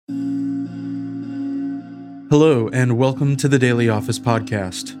Hello, and welcome to the Daily Office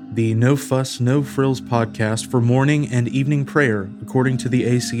Podcast, the No Fuss, No Frills podcast for morning and evening prayer, according to the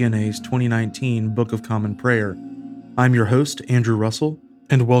ACNA's 2019 Book of Common Prayer. I'm your host, Andrew Russell,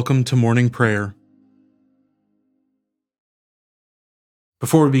 and welcome to morning prayer.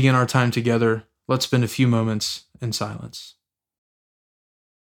 Before we begin our time together, let's spend a few moments in silence.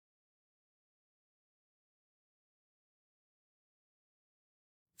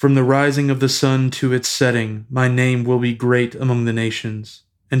 From the rising of the sun to its setting, my name will be great among the nations,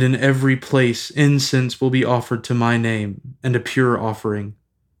 and in every place incense will be offered to my name, and a pure offering.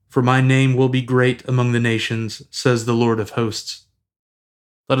 For my name will be great among the nations, says the Lord of hosts.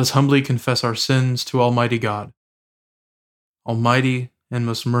 Let us humbly confess our sins to Almighty God. Almighty and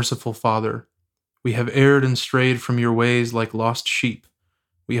most merciful Father, we have erred and strayed from your ways like lost sheep.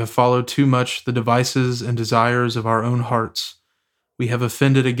 We have followed too much the devices and desires of our own hearts. We have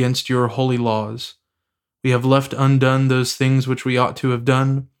offended against your holy laws. We have left undone those things which we ought to have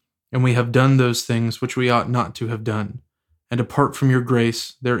done, and we have done those things which we ought not to have done. And apart from your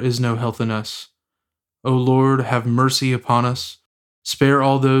grace, there is no health in us. O Lord, have mercy upon us. Spare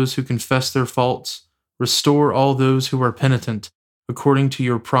all those who confess their faults. Restore all those who are penitent, according to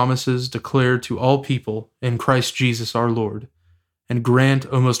your promises declared to all people in Christ Jesus our Lord. And grant,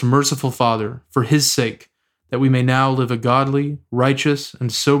 O most merciful Father, for his sake, that we may now live a godly, righteous,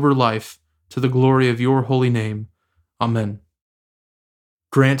 and sober life to the glory of your holy name. Amen.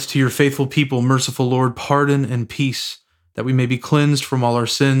 Grant to your faithful people, merciful Lord, pardon and peace, that we may be cleansed from all our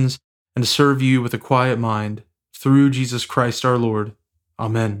sins and serve you with a quiet mind, through Jesus Christ our Lord.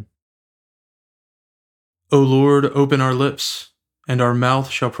 Amen. O Lord, open our lips, and our mouth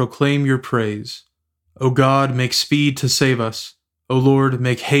shall proclaim your praise. O God, make speed to save us. O Lord,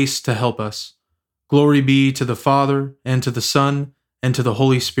 make haste to help us. Glory be to the Father, and to the Son, and to the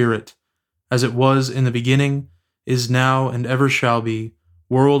Holy Spirit, as it was in the beginning, is now, and ever shall be,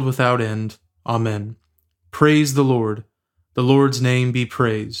 world without end. Amen. Praise the Lord. The Lord's name be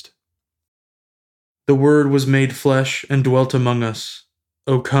praised. The Word was made flesh and dwelt among us.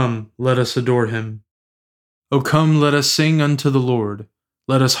 O come, let us adore him. O come, let us sing unto the Lord.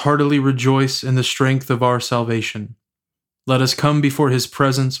 Let us heartily rejoice in the strength of our salvation. Let us come before his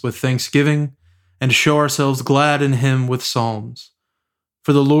presence with thanksgiving, and show ourselves glad in him with psalms.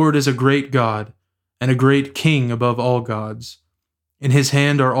 For the Lord is a great God, and a great King above all gods. In his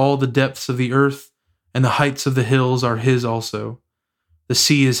hand are all the depths of the earth, and the heights of the hills are his also. The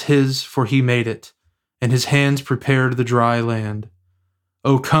sea is his, for he made it, and his hands prepared the dry land.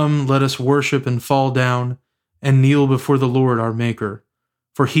 O come, let us worship and fall down, and kneel before the Lord our Maker.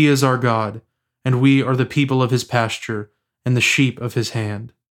 For he is our God, and we are the people of his pasture, and the sheep of his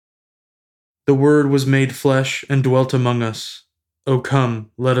hand. The Word was made flesh and dwelt among us. O come,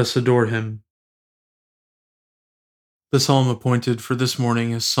 let us adore him. The psalm appointed for this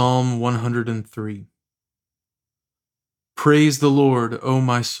morning is Psalm 103. Praise the Lord, O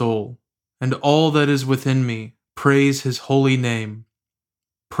my soul, and all that is within me, praise his holy name.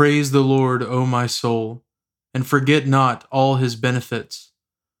 Praise the Lord, O my soul, and forget not all his benefits,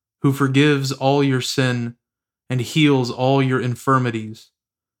 who forgives all your sin and heals all your infirmities,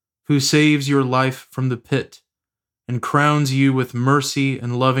 who saves your life from the pit, and crowns you with mercy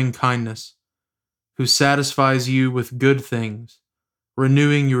and loving kindness, who satisfies you with good things,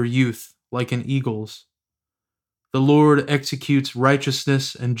 renewing your youth like an eagle's. The Lord executes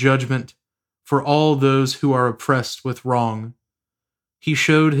righteousness and judgment for all those who are oppressed with wrong. He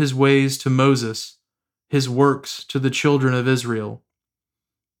showed his ways to Moses, his works to the children of Israel.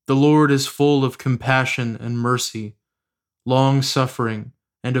 The Lord is full of compassion and mercy, long-suffering,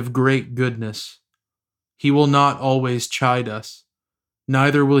 and of great goodness. He will not always chide us,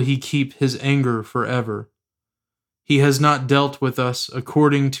 neither will he keep his anger forever. He has not dealt with us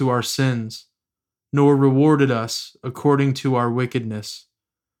according to our sins, nor rewarded us according to our wickedness.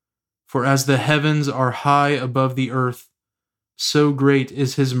 For as the heavens are high above the earth, so great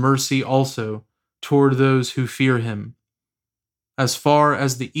is his mercy also toward those who fear him. As far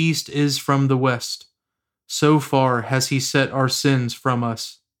as the east is from the west, so far has he set our sins from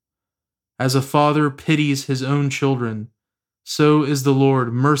us. As a father pities his own children, so is the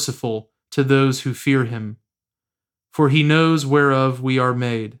Lord merciful to those who fear him. For he knows whereof we are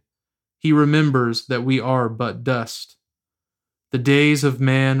made. He remembers that we are but dust. The days of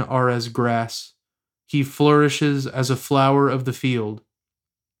man are as grass. He flourishes as a flower of the field.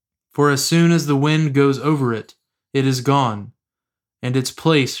 For as soon as the wind goes over it, it is gone, and its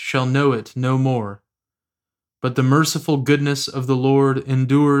place shall know it no more. But the merciful goodness of the Lord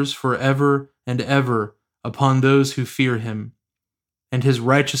endures forever and ever upon those who fear him, and his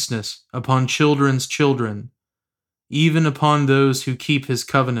righteousness upon children's children, even upon those who keep his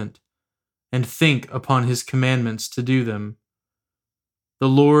covenant, and think upon his commandments to do them. The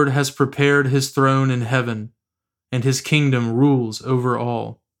Lord has prepared his throne in heaven, and his kingdom rules over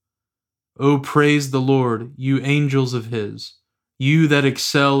all. O praise the Lord, you angels of his, you that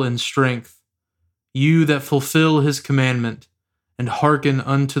excel in strength, you that fulfill his commandment, and hearken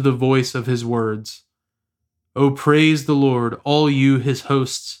unto the voice of his words. O praise the Lord, all you his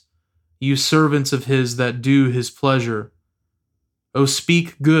hosts, you servants of his that do his pleasure. O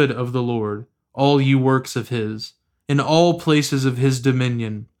speak good of the Lord, all you works of his, in all places of his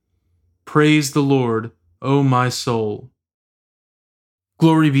dominion. Praise the Lord, O my soul.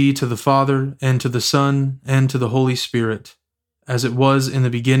 Glory be to the Father, and to the Son, and to the Holy Spirit, as it was in the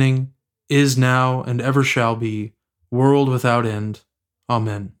beginning, is now, and ever shall be, world without end.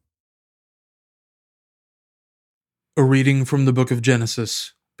 Amen. A reading from the book of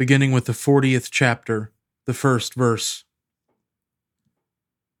Genesis, beginning with the 40th chapter, the first verse.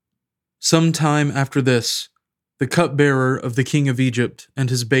 Some time after this, the cupbearer of the king of Egypt and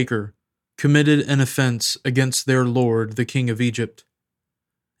his baker committed an offense against their lord, the king of Egypt.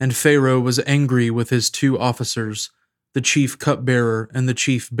 And Pharaoh was angry with his 2 officers, the chief cupbearer and the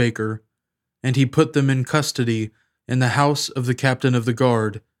chief baker, and he put them in custody in the house of the captain of the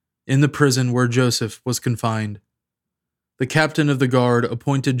guard, in the prison where Joseph was confined. The captain of the guard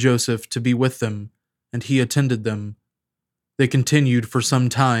appointed Joseph to be with them, and he attended them. They continued for some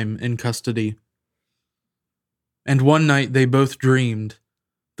time in custody. And one night they both dreamed,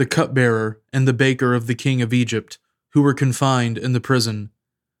 the cupbearer and the baker of the king of Egypt, who were confined in the prison,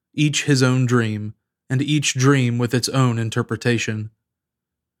 each his own dream, and each dream with its own interpretation.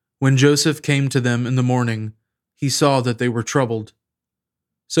 When Joseph came to them in the morning, he saw that they were troubled.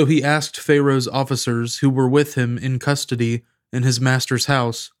 So he asked Pharaoh's officers who were with him in custody in his master's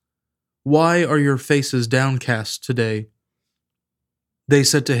house, "Why are your faces downcast today?" They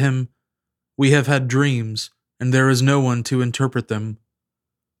said to him, "We have had dreams, and there is no one to interpret them."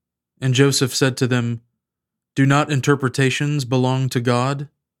 And Joseph said to them, "Do not interpretations belong to God?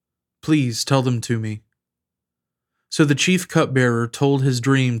 Please tell them to me." So the chief cupbearer told his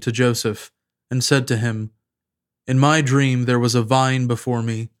dream to Joseph, and said to him, "In my dream there was a vine before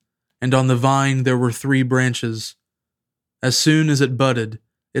me, and on the vine there were 3 branches. As soon as it budded,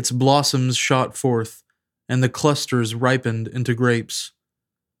 its blossoms shot forth, and the clusters ripened into grapes.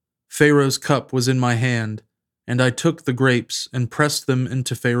 Pharaoh's cup was in my hand, and I took the grapes and pressed them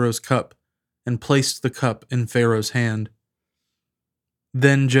into Pharaoh's cup, and placed the cup in Pharaoh's hand."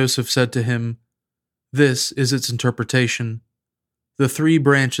 Then Joseph said to him, "This is its interpretation. The 3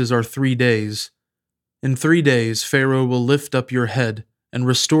 branches are 3 days. In 3 days Pharaoh will lift up your head and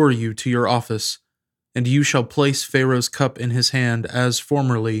restore you to your office, and you shall place Pharaoh's cup in his hand as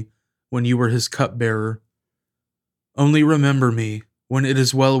formerly when you were his cupbearer. Only remember me when it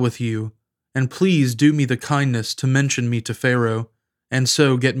is well with you, and please do me the kindness to mention me to Pharaoh, and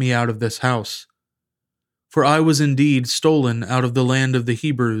so get me out of this house. For I was indeed stolen out of the land of the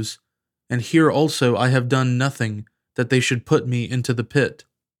Hebrews, and here also I have done nothing that they should put me into the pit."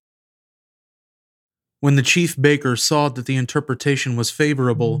 When the chief baker saw that the interpretation was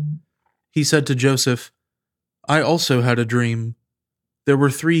favorable, he said to Joseph, "I also had a dream. There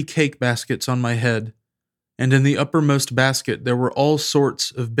were 3 cake baskets on my head, and in the uppermost basket there were all sorts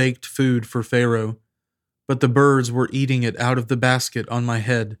of baked food for Pharaoh, but the birds were eating it out of the basket on my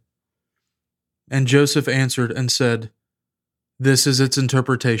head." And Joseph answered and said, "This is its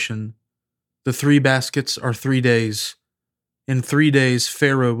interpretation. The 3 baskets are 3 days. In 3 days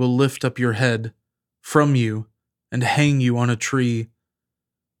Pharaoh will lift up your head from you and hang you on a tree,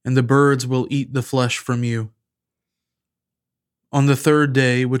 and the birds will eat the flesh from you." On the 3rd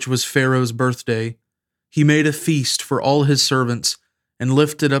day, which was Pharaoh's birthday, he made a feast for all his servants, and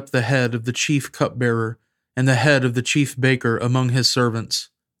lifted up the head of the chief cupbearer and the head of the chief baker among his servants.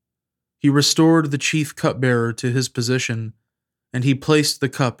 He restored the chief cupbearer to his position, and he placed the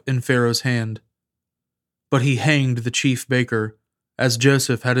cup in Pharaoh's hand. But he hanged the chief baker, as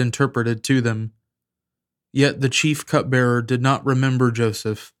Joseph had interpreted to them. Yet the chief cupbearer did not remember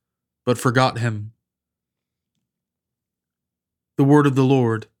Joseph, but forgot him. The word of the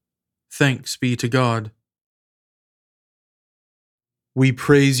Lord. Thanks be to God. We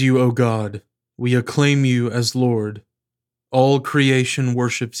praise you, O God. We acclaim you as Lord. All creation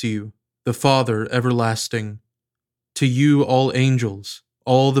worships you, the Father everlasting. To you all angels,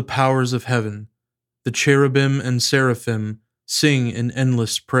 all the powers of heaven, the cherubim and seraphim sing in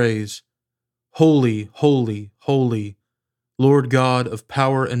endless praise. Holy, holy, holy, Lord God of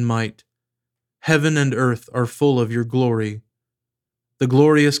power and might. Heaven and earth are full of your glory. The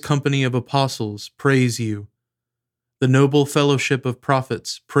glorious company of apostles praise you. The noble fellowship of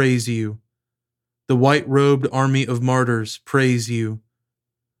prophets praise you. The white-robed army of martyrs praise you.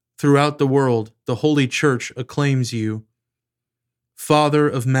 Throughout the world, the Holy Church acclaims you. Father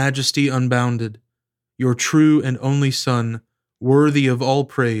of majesty unbounded, your true and only Son, worthy of all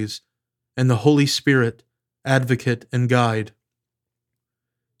praise, and the Holy Spirit, advocate and guide.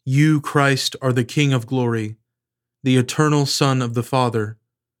 You, Christ, are the King of glory, the eternal Son of the Father.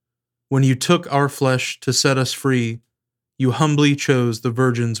 When you took our flesh to set us free, you humbly chose the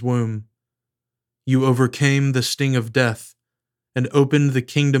Virgin's womb. You overcame the sting of death and opened the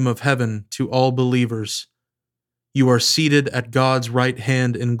kingdom of heaven to all believers. You are seated at God's right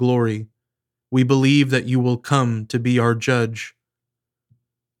hand in glory. We believe that you will come to be our judge.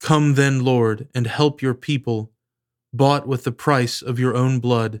 Come then, Lord, and help your people, bought with the price of your own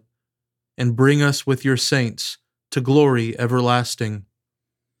blood, and bring us with your saints to glory everlasting.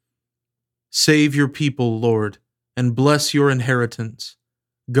 Save your people, Lord, and bless your inheritance.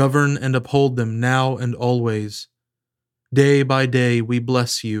 Govern and uphold them now and always. Day by day we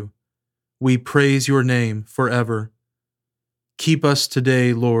bless you. We praise your name forever. Keep us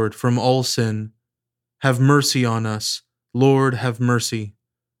today, Lord, from all sin. Have mercy on us, Lord, have mercy.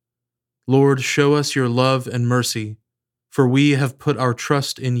 Lord, show us your love and mercy, for we have put our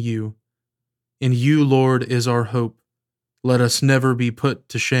trust in you. In you, Lord, is our hope. Let us never be put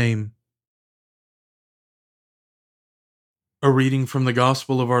to shame. A reading from the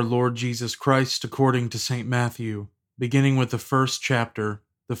Gospel of our Lord Jesus Christ according to St. Matthew, beginning with the first chapter,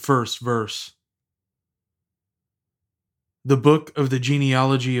 the first verse. The book of the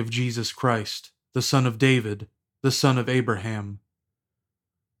genealogy of Jesus Christ, the son of David, the son of Abraham.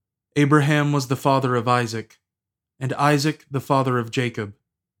 Abraham was the father of Isaac, and Isaac the father of Jacob,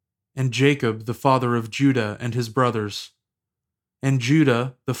 and Jacob the father of Judah and his brothers, and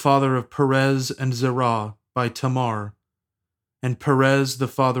Judah the father of Perez and Zerah by Tamar, and Perez the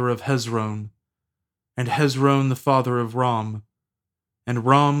father of Hezron, and Hezron the father of Ram, and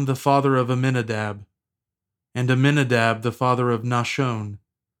Ram the father of Amminadab, and Amminadab the father of Nahshon,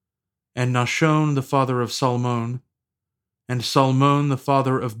 and Nahshon the father of Salmon, and Salmon the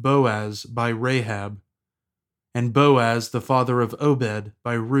father of Boaz by Rahab, and Boaz the father of Obed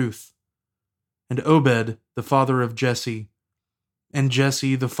by Ruth, and Obed the father of Jesse, and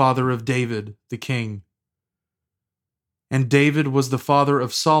Jesse the father of David the king. And David was the father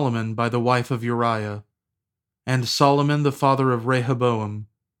of Solomon by the wife of Uriah, and Solomon the father of Rehoboam,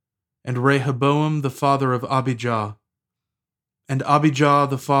 and Rehoboam the father of Abijah, and Abijah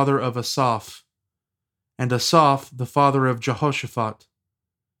the father of Asaph, and Asaph the father of Jehoshaphat,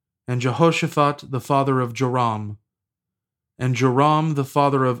 and Jehoshaphat the father of Joram, and Joram the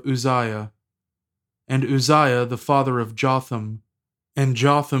father of Uzziah, and Uzziah the father of Jotham, and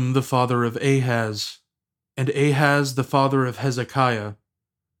Jotham the father of Ahaz, and Ahaz the father of Hezekiah,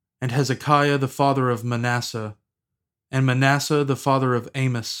 and Hezekiah the father of Manasseh, and Manasseh the father of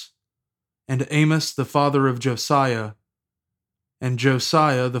Amos, and Amos the father of Josiah, and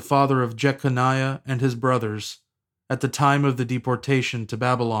Josiah the father of Jeconiah and his brothers, at the time of the deportation to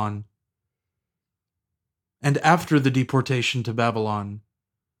Babylon. And after the deportation to Babylon,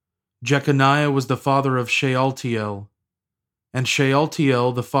 Jeconiah was the father of Shealtiel, and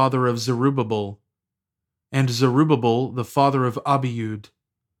Shealtiel the father of Zerubbabel, and Zerubbabel the father of Abiud,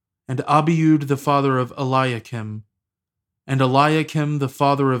 and Abiud the father of Eliakim, and Eliakim the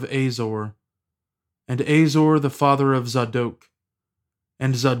father of Azor, and Azor the father of Zadok,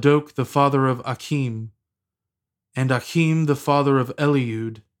 and Zadok the father of Achim, and Achim the father of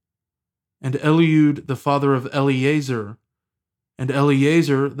Eliud, and Eliud the father of Eleazar, and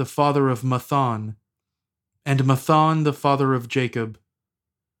Eleazar the father of Mathan, and Mathan the father of Jacob,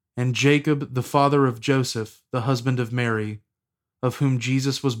 and Jacob the father of Joseph, the husband of Mary, of whom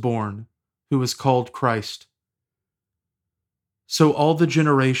Jesus was born, who is called Christ. So all the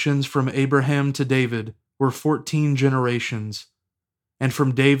generations from Abraham to David were 14 generations, and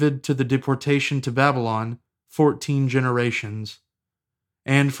from David to the deportation to Babylon, 14 generations,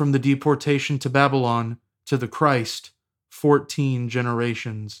 and from the deportation to Babylon to the Christ, 14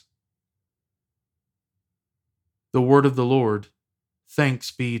 generations. The word of the Lord.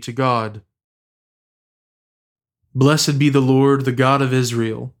 Thanks be to God. Blessed be the Lord, the God of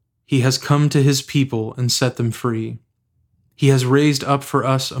Israel. He has come to his people and set them free. He has raised up for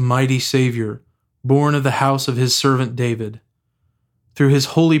us a mighty Savior, born of the house of his servant David. Through his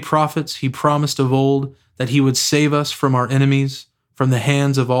holy prophets he promised of old that he would save us from our enemies, from the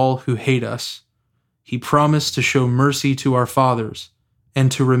hands of all who hate us. He promised to show mercy to our fathers, and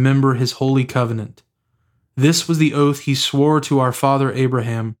to remember his holy covenant. This was the oath he swore to our father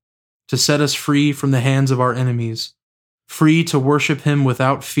Abraham, to set us free from the hands of our enemies, free to worship him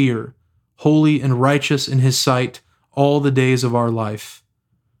without fear, holy and righteous in his sight all the days of our life.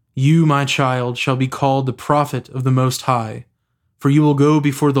 You, my child, shall be called the prophet of the Most High, for you will go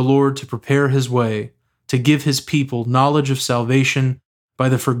before the Lord to prepare his way, to give his people knowledge of salvation by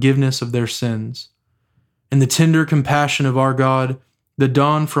the forgiveness of their sins. In the tender compassion of our God, the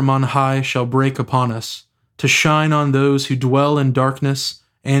dawn from on high shall break upon us, to shine on those who dwell in darkness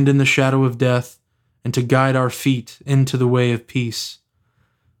and in the shadow of death, and to guide our feet into the way of peace.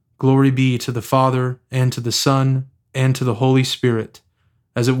 Glory be to the Father, and to the Son, and to the Holy Spirit,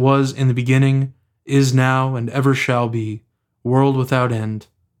 as it was in the beginning, is now, and ever shall be, world without end.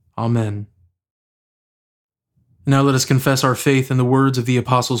 Amen. Now let us confess our faith in the words of the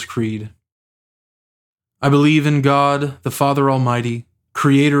Apostles' Creed. I believe in God, the Father Almighty,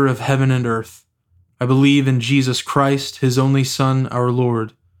 creator of heaven and earth. I believe in Jesus Christ, his only Son, our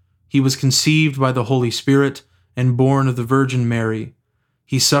Lord. He was conceived by the Holy Spirit and born of the Virgin Mary.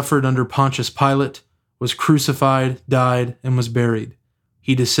 He suffered under Pontius Pilate, was crucified, died, and was buried.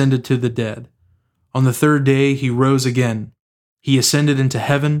 He descended to the dead. On the third day he rose again. He ascended into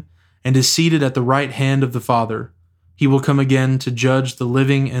heaven and is seated at the right hand of the Father. He will come again to judge the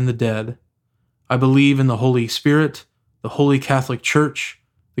living and the dead. I believe in the Holy Spirit, the Holy Catholic Church,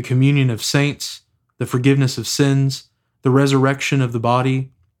 the communion of saints, the forgiveness of sins, the resurrection of the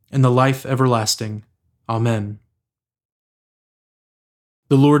body, and the life everlasting. Amen.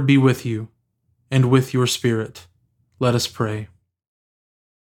 The Lord be with you, and with your spirit. Let us pray.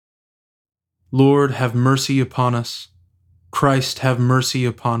 Lord, have mercy upon us. Christ, have mercy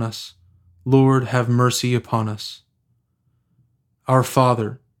upon us. Lord, have mercy upon us. Our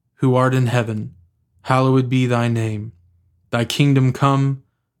Father, who art in heaven, hallowed be thy name. Thy kingdom come,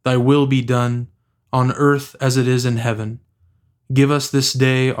 thy will be done, on earth as it is in heaven. Give us this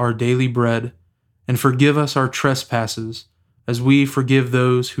day our daily bread, and forgive us our trespasses, as we forgive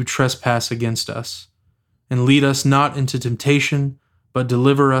those who trespass against us. And lead us not into temptation, but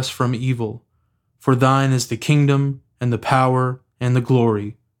deliver us from evil. For thine is the kingdom, and the power, and the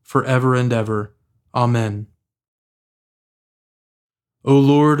glory, forever and ever. Amen. O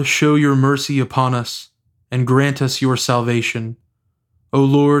Lord, show your mercy upon us, and grant us your salvation. O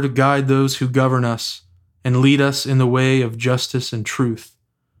Lord, guide those who govern us, and lead us in the way of justice and truth.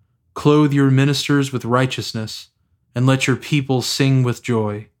 Clothe your ministers with righteousness, and let your people sing with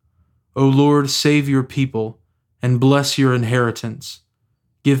joy. O Lord, save your people, and bless your inheritance.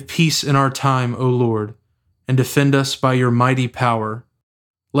 Give peace in our time, O Lord, and defend us by your mighty power.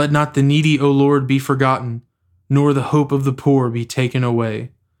 Let not the needy, O Lord, be forgotten, nor the hope of the poor be taken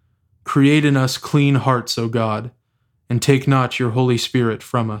away. Create in us clean hearts, O God, and take not your Holy Spirit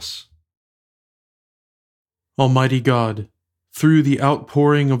from us. Almighty God, through the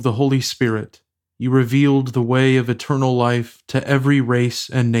outpouring of the Holy Spirit, you revealed the way of eternal life to every race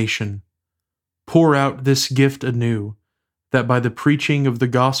and nation. Pour out this gift anew, that by the preaching of the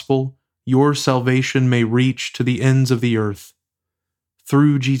gospel your salvation may reach to the ends of the earth.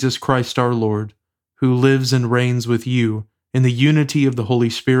 Through Jesus Christ our Lord, who lives and reigns with you in the unity of the Holy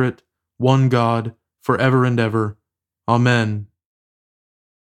Spirit, one God, forever and ever. Amen.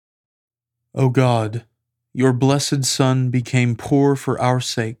 O God, your blessed Son became poor for our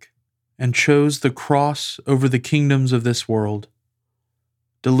sake, and chose the cross over the kingdoms of this world.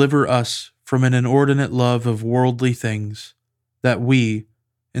 Deliver us from an inordinate love of worldly things, that we,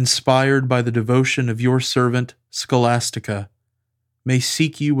 inspired by the devotion of your servant Scholastica, may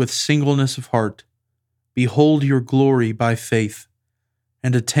seek you with singleness of heart, behold your glory by faith,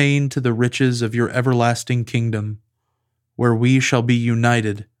 and attain to the riches of your everlasting kingdom, where we shall be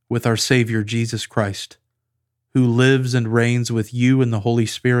united with our Savior Jesus Christ, who lives and reigns with you in the Holy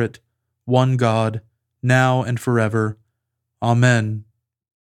Spirit, one God, now and forever. Amen.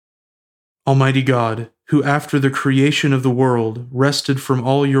 Almighty God, who after the creation of the world rested from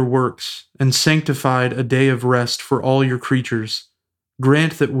all your works and sanctified a day of rest for all your creatures,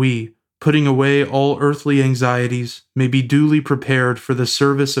 grant that we, putting away all earthly anxieties, may be duly prepared for the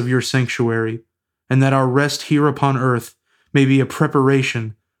service of your sanctuary, and that our rest here upon earth may be a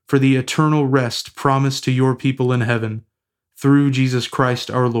preparation for the eternal rest promised to your people in heaven, through Jesus Christ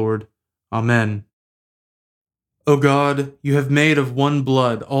our Lord. Amen. O God, you have made of one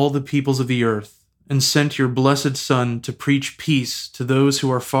blood all the peoples of the earth, and sent your blessed Son to preach peace to those who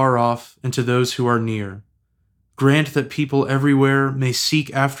are far off and to those who are near. Grant that people everywhere may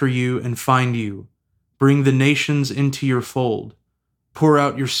seek after you and find you. Bring the nations into your fold. Pour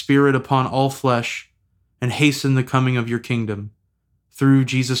out your Spirit upon all flesh, and hasten the coming of your kingdom. Through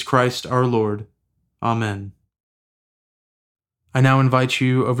Jesus Christ our Lord. Amen. I now invite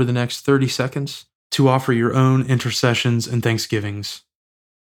you over the next 30 seconds to offer your own intercessions and thanksgivings.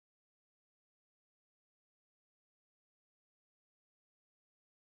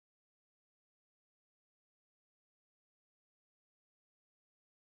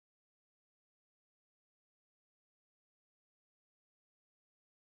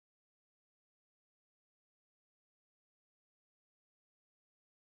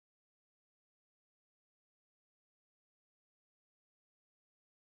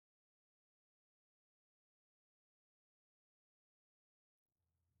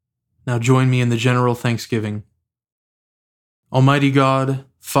 Now join me in the general thanksgiving. Almighty God,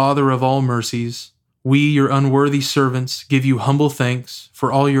 Father of all mercies, we, your unworthy servants, give you humble thanks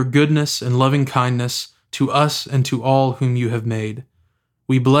for all your goodness and loving kindness to us and to all whom you have made.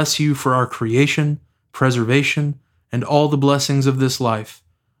 We bless you for our creation, preservation, and all the blessings of this life,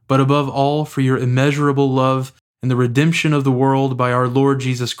 but above all for your immeasurable love and the redemption of the world by our Lord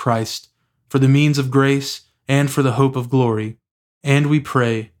Jesus Christ, for the means of grace and for the hope of glory. And we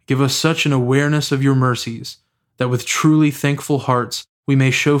pray, give us such an awareness of your mercies, that with truly thankful hearts we may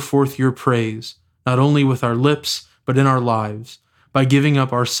show forth your praise, not only with our lips, but in our lives, by giving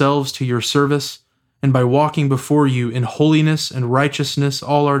up ourselves to your service, and by walking before you in holiness and righteousness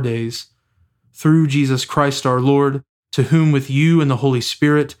all our days. Through Jesus Christ our Lord, to whom with you and the Holy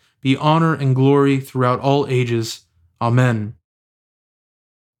Spirit be honor and glory throughout all ages. Amen.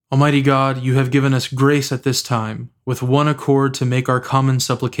 Almighty God, you have given us grace at this time, with one accord to make our common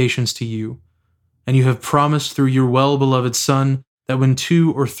supplications to you. And you have promised through your well-beloved Son that when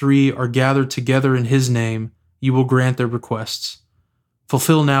 2 or 3 are gathered together in his name, you will grant their requests.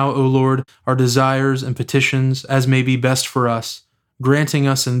 Fulfill now, O Lord, our desires and petitions as may be best for us, granting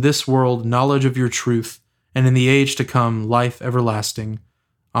us in this world knowledge of your truth, and in the age to come life everlasting.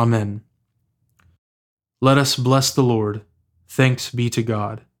 Amen. Let us bless the Lord. Thanks be to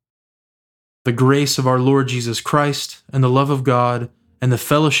God. The grace of our Lord Jesus Christ, and the love of God, and the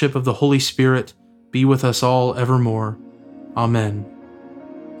fellowship of the Holy Spirit be with us all evermore. Amen.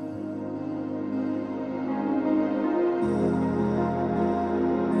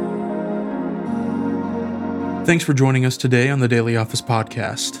 Thanks for joining us today on the Daily Office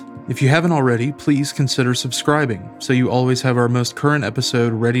Podcast. If you haven't already, please consider subscribing so you always have our most current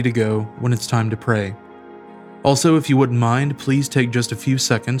episode ready to go when it's time to pray. Also, if you wouldn't mind, please take just a few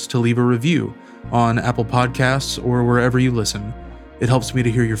seconds to leave a review on Apple Podcasts or wherever you listen. It helps me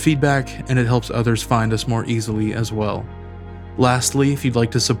to hear your feedback, and it helps others find us more easily as well. Lastly, if you'd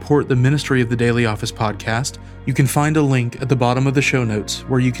like to support the ministry of the Daily Office Podcast, you can find a link at the bottom of the show notes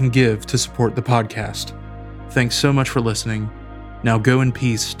where you can give to support the podcast. Thanks so much for listening. Now go in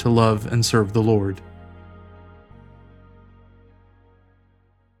peace to love and serve the Lord.